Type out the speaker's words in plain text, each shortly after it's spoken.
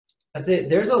I say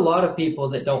there's a lot of people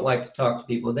that don't like to talk to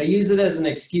people. They use it as an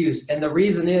excuse. And the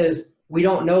reason is we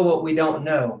don't know what we don't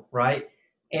know, right?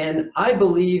 And I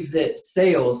believe that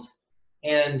sales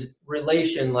and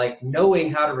relation, like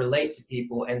knowing how to relate to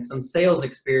people and some sales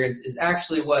experience is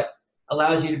actually what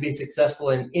allows you to be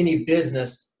successful in any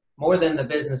business more than the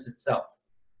business itself,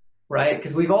 right?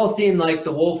 Because we've all seen like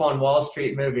the Wolf on Wall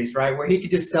Street movies, right? Where he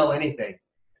could just sell anything.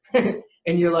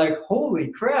 And you're like,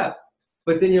 holy crap.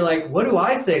 But then you're like, what do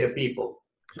I say to people?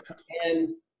 And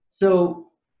so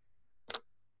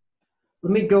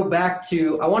let me go back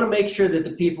to, I want to make sure that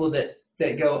the people that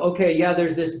go, okay, yeah,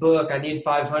 there's this book, I need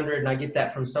 500 and I get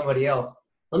that from somebody else.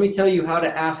 Let me tell you how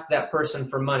to ask that person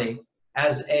for money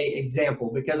as a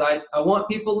example, because I want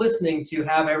people listening to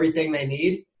have everything they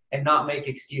need and not make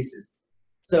excuses.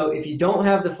 So if you don't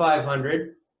have the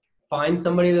 500, find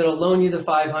somebody that'll loan you the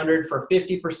 500 for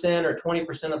 50% or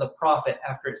 20% of the profit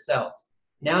after it sells.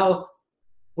 Now,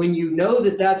 when you know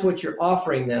that that's what you're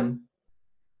offering them,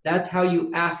 that's how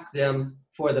you ask them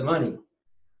for the money.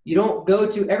 You don't go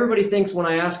to, everybody thinks when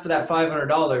I ask for that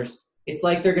 $500, it's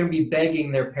like they're going to be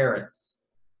begging their parents.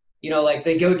 You know, like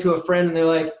they go to a friend and they're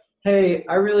like, hey,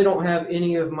 I really don't have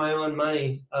any of my own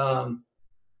money.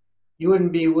 You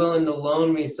wouldn't be willing to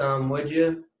loan me some, would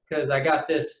you? Because I got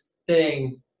this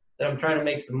thing that I'm trying to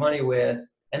make some money with,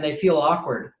 and they feel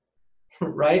awkward,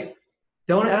 right?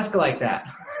 Don't ask like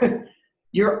that.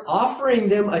 You're offering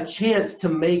them a chance to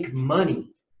make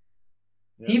money.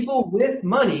 Yeah. People with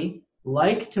money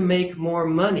like to make more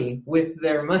money with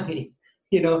their money.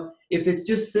 You know, if it's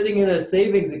just sitting in a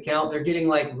savings account, they're getting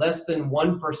like less than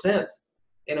 1%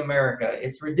 in America.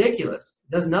 It's ridiculous.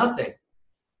 It does nothing.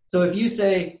 So if you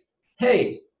say,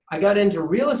 hey, I got into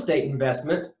real estate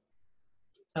investment,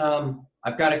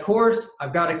 I've got a course,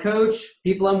 I've got a coach,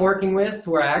 people I'm working with to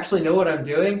where I actually know what I'm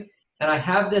doing, and I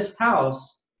have this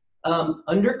house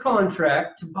under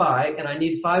contract to buy, and I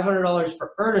need $500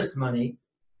 for earnest money,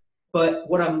 but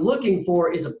what I'm looking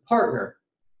for is a partner.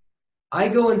 I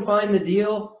go and find the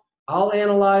deal, I'll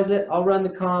analyze it, I'll run the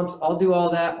comps, I'll do all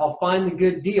that, I'll find the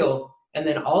good deal, and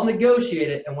then I'll negotiate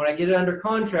it, and when I get it under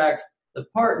contract, the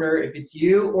partner, if it's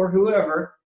you or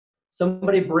whoever,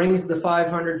 somebody brings the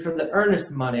 500 for the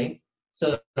earnest money,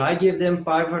 so I give them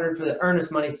 500 for the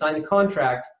earnest money, sign the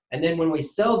contract, and then when we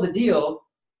sell the deal,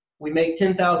 we make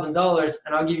 $10,000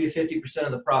 and I'll give you 50%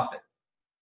 of the profit.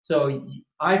 So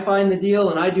I find the deal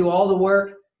and I do all the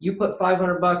work, you put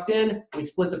 500 bucks in, we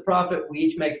split the profit, we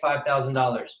each make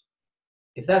 $5,000.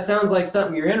 If that sounds like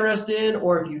something you're interested in,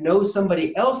 or if you know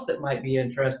somebody else that might be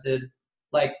interested,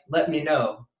 like, let me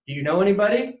know. Do you know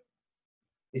anybody?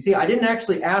 You see, I didn't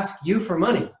actually ask you for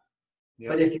money. Yep.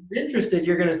 But if you're interested,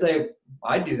 you're going to say,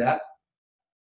 I'd do that.